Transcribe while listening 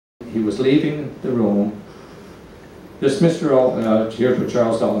he was leaving the room, this Mr. Oldham, here's what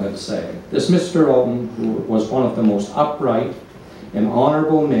Charles Dalton had to say. This Mr. Oldham, who was one of the most upright and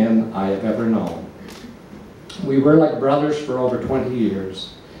honorable men I have ever known. We were like brothers for over 20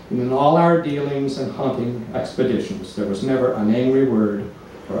 years, and in all our dealings and hunting expeditions, there was never an angry word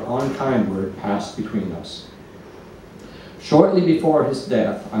or unkind word passed between us. Shortly before his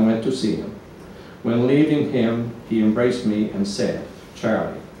death, I went to see him. When leaving him, he embraced me and said,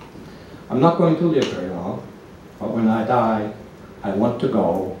 "Charlie, I'm not going to live very long, but when I die, I want to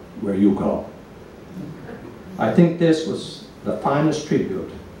go where you go." I think this was the finest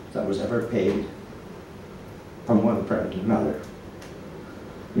tribute that was ever paid from one friend to another.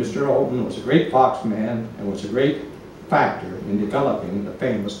 Mr. Oldham was a great fox man and was a great factor in developing the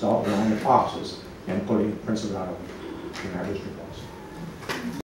famous Dalton line of foxes and putting Prince of Wales in our district.